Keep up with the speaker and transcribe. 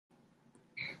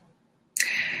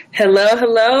Hello,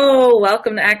 hello.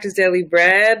 Welcome to Actors Daily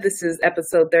Bread. This is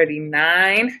episode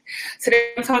 39.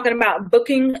 Today I'm talking about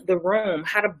booking the room,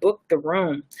 how to book the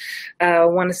room. I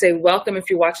want to say welcome if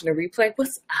you're watching the replay.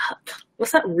 What's up?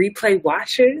 What's up, replay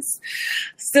watchers?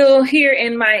 Still here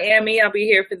in Miami. I'll be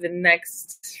here for the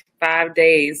next 5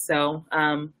 days. So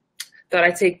thought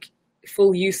I'd take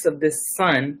full use of this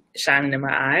sun shining in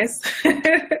my eyes.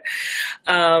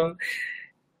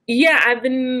 I've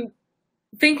been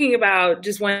thinking about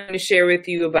just wanting to share with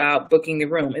you about booking the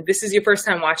room. If this is your first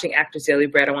time watching Actors Daily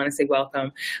Bread, I want to say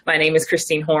welcome. My name is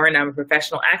Christine Horn. I'm a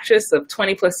professional actress of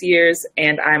 20 plus years,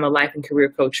 and I'm a life and career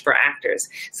coach for actors.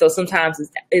 So sometimes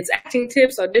it's acting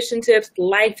tips, audition tips,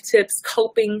 life tips,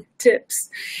 coping tips.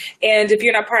 And if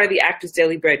you're not part of the Actors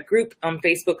Daily Bread group on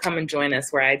Facebook, come and join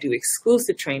us where I do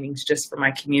exclusive trainings just for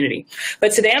my community.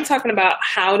 But today I'm talking about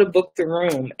how to book the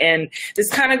room. And this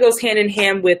kind of goes hand in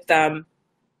hand with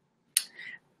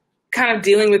kind of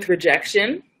dealing with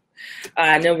rejection.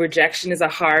 I know rejection is a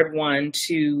hard one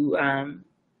to,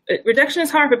 rejection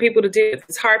is hard for people to deal with.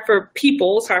 It's hard for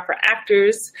people, it's hard for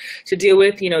actors to deal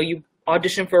with. You know, you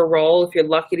audition for a role. If you're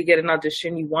lucky to get an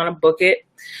audition, you want to book it.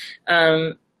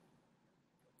 And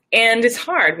it's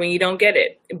hard when you don't get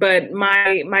it. But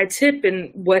my tip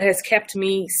and what has kept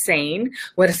me sane,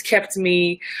 what has kept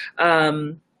me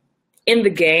in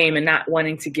the game and not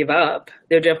wanting to give up.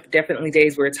 There are definitely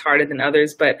days where it's harder than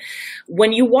others, but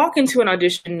when you walk into an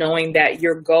audition knowing that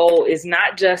your goal is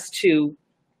not just to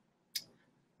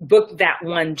book that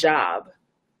one job,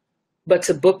 but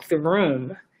to book the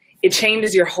room, it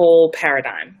changes your whole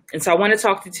paradigm. And so I want to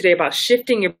talk to you today about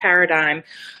shifting your paradigm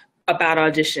about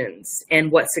auditions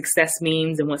and what success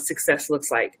means and what success looks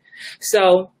like.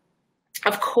 So,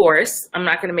 of course, I'm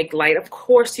not going to make light. Of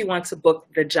course, you want to book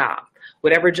the job,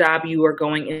 whatever job you are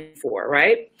going in for,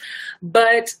 right?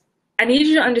 But I need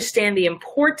you to understand the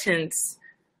importance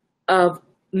of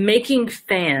making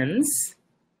fans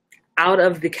out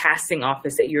of the casting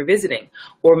office that you're visiting,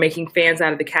 or making fans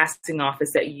out of the casting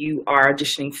office that you are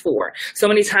auditioning for. So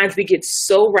many times we get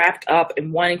so wrapped up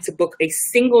in wanting to book a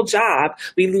single job,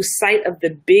 we lose sight of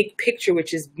the big picture,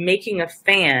 which is making a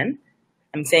fan,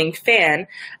 I'm saying fan,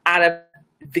 out of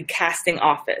the casting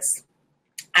office.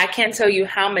 I can't tell you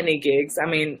how many gigs. I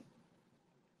mean,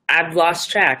 I've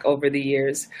lost track over the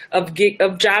years of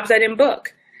jobs I didn't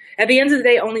book. At the end of the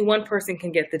day, only one person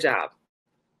can get the job.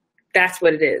 That's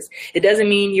what it is. It doesn't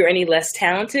mean you're any less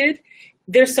talented.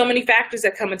 There's so many factors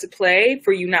that come into play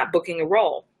for you not booking a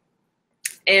role.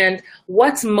 And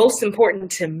what's most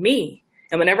important to me,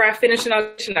 and whenever I finish an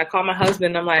audition, I call my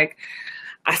husband,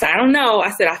 I said, I don't know. I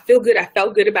said, I feel good. I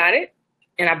felt good about it.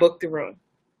 And I booked the room.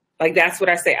 Like, that's what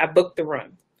I say. I booked the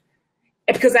room.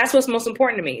 Because that's what's most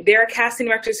important to me. There are casting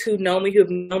directors who know me, who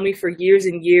have known me for years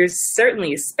and years,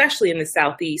 certainly, especially in the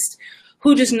Southeast,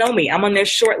 who just know me. I'm on their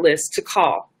short list to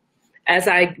call. As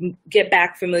I get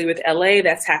back familiar with LA,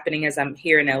 that's happening as I'm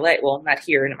here in LA. Well, not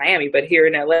here in Miami, but here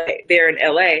in LA, there in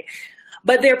LA.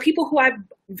 But there are people who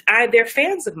they're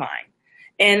fans of mine.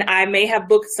 And I may have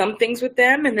booked some things with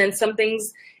them, and then some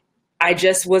things I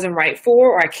just wasn't right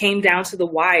for, or I came down to the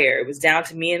wire. It was down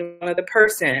to me and one other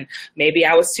person. Maybe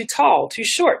I was too tall, too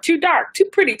short, too dark, too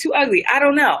pretty, too ugly. I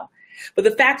don't know. But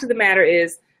the fact of the matter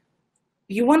is,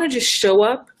 you want to just show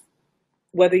up,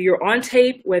 whether you're on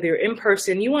tape, whether you're in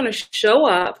person, you want to show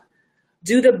up,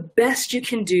 do the best you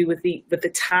can do with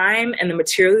the time and the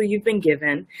material you've been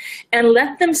given, and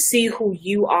let them see who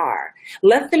you are.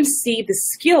 Let them see the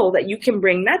skill that you can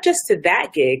bring, not just to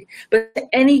that gig, but to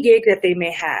any gig that they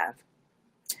may have.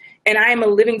 And I am a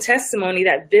living testimony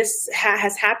that this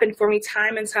has happened for me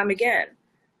time and time again.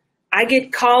 I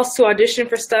get calls to audition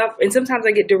for stuff, and sometimes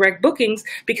I get direct bookings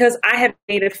because I have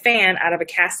made a fan out of a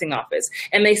casting office.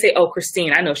 And they say, oh,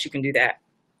 Christine, I know she can do that.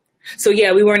 So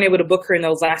yeah, we weren't able to book her in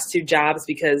those last 2 jobs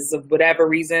because of whatever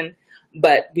reason,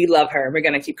 but we love her and we're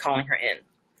going to keep calling her in.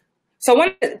 So I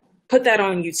want to put that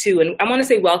on you too. And I want to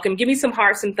say welcome. Give me some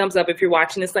hearts and thumbs up if you're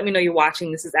watching this. Let me know you're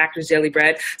watching. This is Actors Daily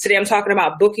Bread. Today I'm talking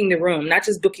about booking the room, not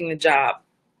just booking the job.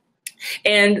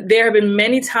 And there have been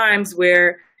many times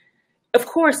where, of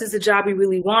course, it's a job you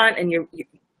really want, and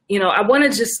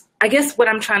I guess what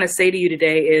I'm trying to say to you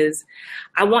today is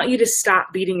I want you to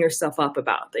stop beating yourself up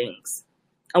about things.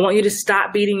 I want you to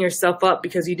stop beating yourself up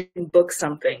because you didn't book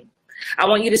something. I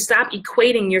want you to stop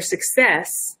equating your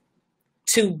success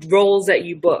to roles that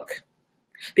you book.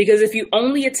 Because if you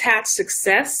only attach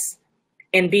success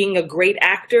and being a great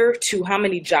actor to how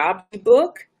many jobs you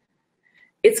book,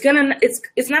 it's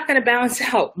not gonna balance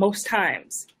out most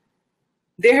times.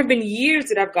 There have been years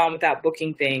that I've gone without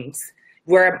booking things,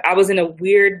 where I was in a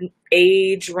weird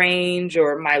age range,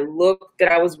 or my look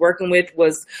that I was working with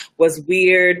was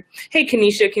weird. Hey,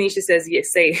 Kenesha. Kenesha says, yes,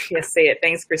 say it.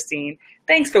 Thanks, Christine.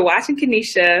 Thanks for watching,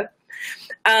 Kenesha.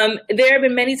 There have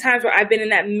been many times where I've been in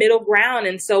that middle ground.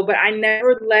 And so, but I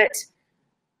never let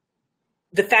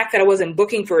the fact that I wasn't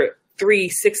booking for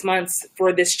 3-6 months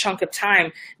for this chunk of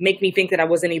time make me think that I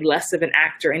was any less of an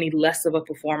actor, any less of a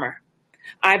performer.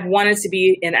 I've wanted to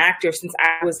be an actor since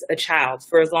I was a child,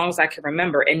 for as long as I can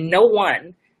remember. And no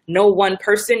one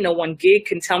person, no one gig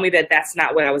can tell me that that's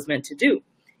not what I was meant to do.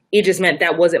 It just meant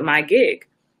that wasn't my gig.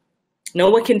 No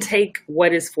one can take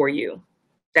what is for you.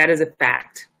 That is a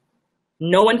fact.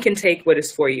 No one can take what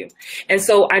is for you. And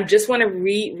so I just want to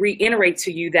reiterate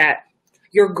to you that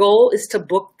your goal is to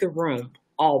book the room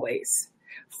always.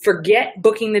 Forget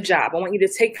booking the job. I want you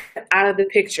to take that out of the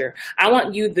picture. I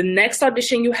want you, the next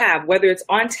audition you have, whether it's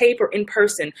on tape or in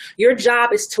person, your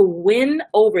job is to win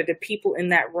over the people in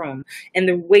that room. And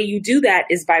the way you do that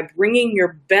is by bringing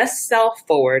your best self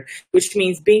forward, which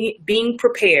means being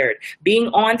prepared, being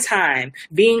on time,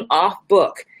 being off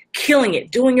book, killing it,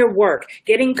 doing your work,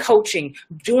 getting coaching,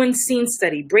 doing scene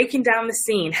study, breaking down the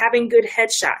scene, having good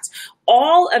headshots,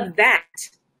 all of that.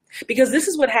 Because this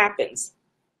is what happens.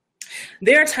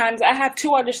 There are times, I have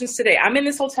 2 auditions today. I'm in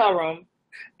this hotel room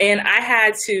and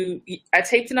I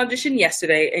taped an audition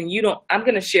yesterday, and I'm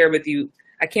going to share with you.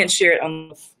 I can't share it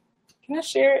can I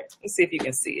share it? Let's see if you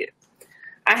can see it.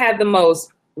 I had the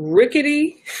most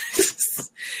rickety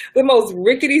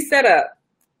setup.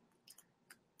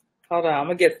 Hold on,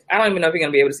 I don't even know if you're going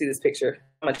to be able to see this picture.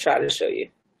 I'm going to try to show you.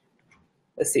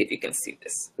 Let's see if you can see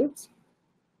this. Oops.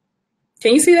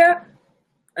 Can you see that?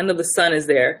 I know the sun is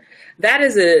there.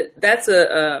 It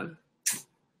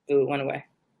went away.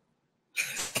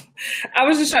 I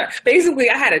was just trying, basically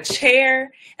I had a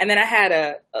chair, and then I had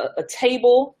a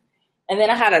table, and then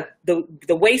I had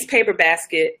the waste paper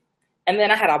basket, and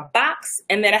then I had a box,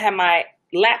 and then I had my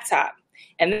laptop.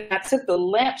 And then I took the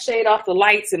lampshade off the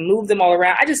lights and moved them all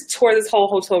around. I just tore this whole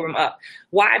hotel room up.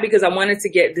 Why? Because I wanted to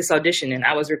get this audition in.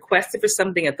 I was requested for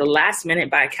something at the last minute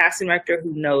by a casting director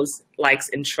who knows, likes,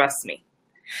 and trusts me.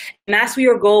 And that's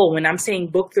your goal when I'm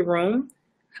saying book the room.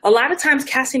 A lot of times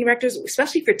casting directors,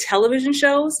 especially for television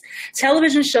shows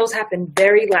happen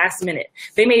very last minute.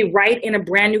 They may write in a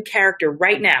brand new character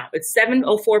right now. It's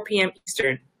 7:04 p.m.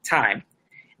 Eastern time.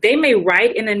 They may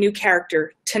write in a new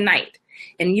character tonight.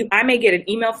 And I may get an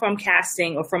email from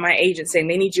casting or from my agent saying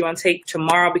they need you on tape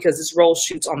tomorrow because this role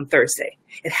shoots on Thursday.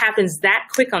 It happens that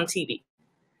quick on TV.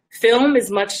 Film is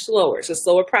much slower. It's a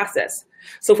slower process.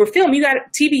 So for film, you got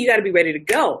to be ready to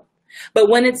go. But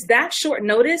when it's that short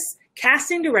notice,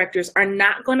 casting directors are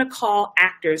not going to call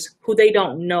actors who they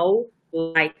don't know,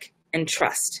 like, and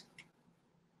trust.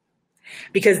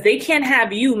 Because they can't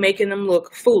have you making them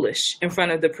look foolish in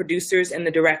front of the producers and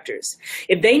the directors.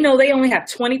 If they know they only have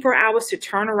 24 hours to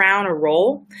turn around a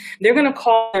role, they're going to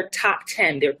call their top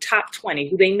 10, their top 20,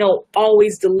 who they know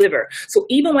always deliver. So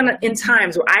even when in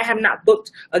times where I have not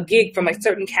booked a gig from a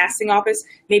certain casting office,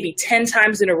 maybe 10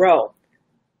 times in a row,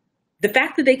 the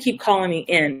fact that they keep calling me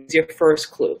in is your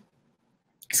first clue.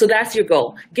 So that's your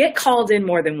goal. Get called in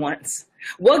more than once.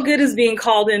 What good is being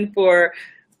called in for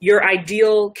your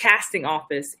ideal casting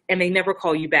office and they never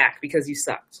call you back because you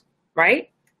sucked,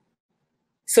 right?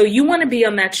 So you want to be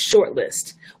on that short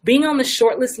list. Being on the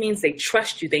short list means they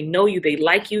trust you, they know you, they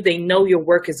like you, they know your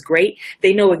work is great,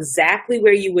 they know exactly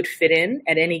where you would fit in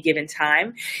at any given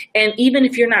time. And even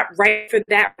if you're not right for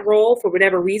that role for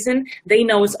whatever reason, they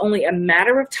know it's only a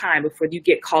matter of time before you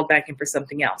get called back in for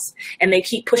something else. And they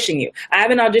keep pushing you. I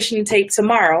have an audition tape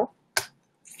tomorrow.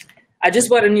 I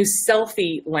just bought a new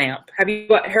selfie lamp. Have you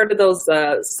heard of those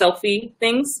selfie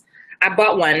things? I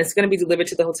bought one. It's going to be delivered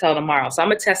to the hotel tomorrow. So I'm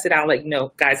going to test it out, let you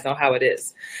know, guys know how it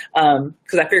is.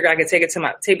 Because I figured I could tape it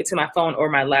to my phone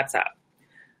or my laptop.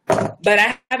 But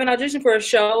I have an audition for a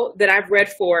show that I've read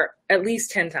for at least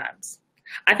 10 times.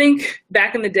 I think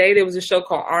back in the day, there was a show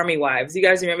called Army Wives. You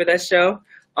guys remember that show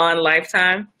on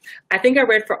Lifetime? I think I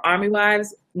read for Army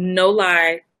Wives, no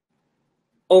lie,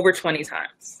 over 20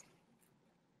 times.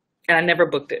 And I never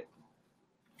booked it.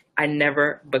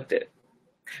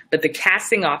 But the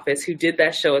casting office who did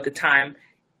that show at the time,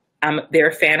 they're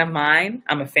a fan of mine.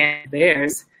 I'm a fan of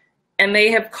theirs. And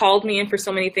they have called me in for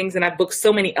so many things, and I've booked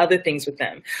so many other things with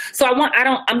them. So I'm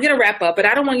going to wrap up, but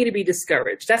I don't want you to be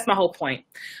discouraged. That's my whole point.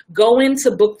 Go in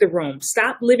to book the room.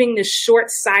 Stop living this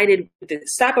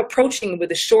stop approaching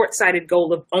with a short-sighted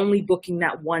goal of only booking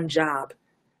that one job.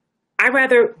 I'd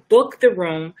rather book the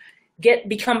room,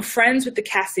 become friends with the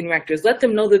casting directors, let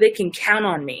them know that they can count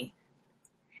on me.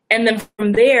 And then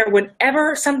from there,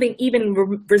 whenever something even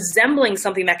resembling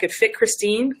something that could fit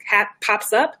Christine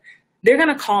pops up, they're going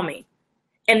to call me.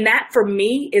 And that for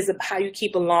me is how you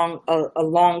keep a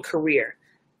long career.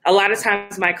 A lot of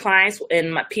times my clients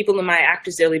and people in my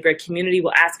Actors Daily Bread community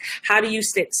will ask, how do you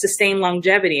sustain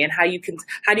longevity and how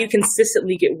do you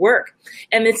consistently get work?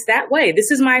 And it's that way.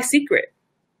 This is my secret.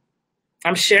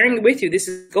 I'm sharing it with you. This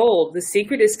is gold. The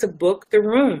secret is to book the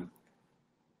room.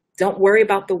 Don't worry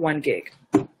about the one gig.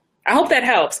 I hope that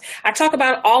helps. I talk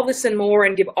about all this and more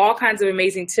and give all kinds of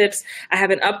amazing tips. I have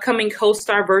an upcoming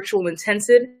co-star virtual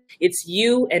intensive. It's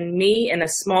you and me and a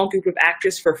small group of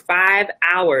actors for 5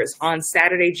 hours on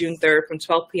Saturday, June 3rd from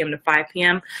 12 p.m. to 5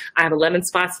 p.m. I have 10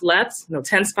 spots left.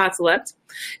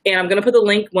 And I'm going to put the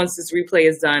link once this replay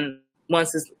is done.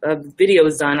 Once this video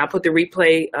is done, I'll put the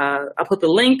replay, I'll put the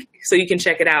link so you can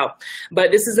check it out.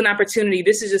 But this is an opportunity.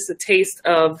 This is just a taste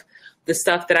of the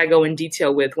stuff that I go in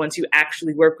detail with once you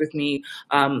actually work with me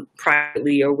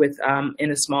privately or with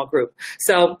in a small group.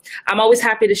 So I'm always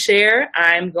happy to share.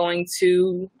 I'm going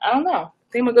to, I don't know,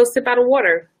 I think I'm gonna go sip out of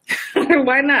water.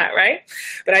 Why not, right?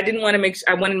 But I wanted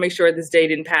to make sure this day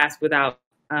didn't pass without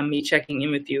me checking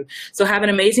in with you. So have an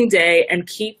amazing day and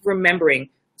keep remembering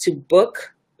to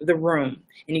book the room.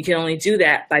 And you can only do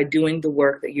that by doing the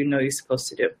work that you know you're supposed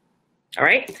to do. All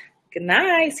right, good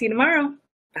night, see you tomorrow,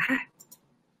 bye.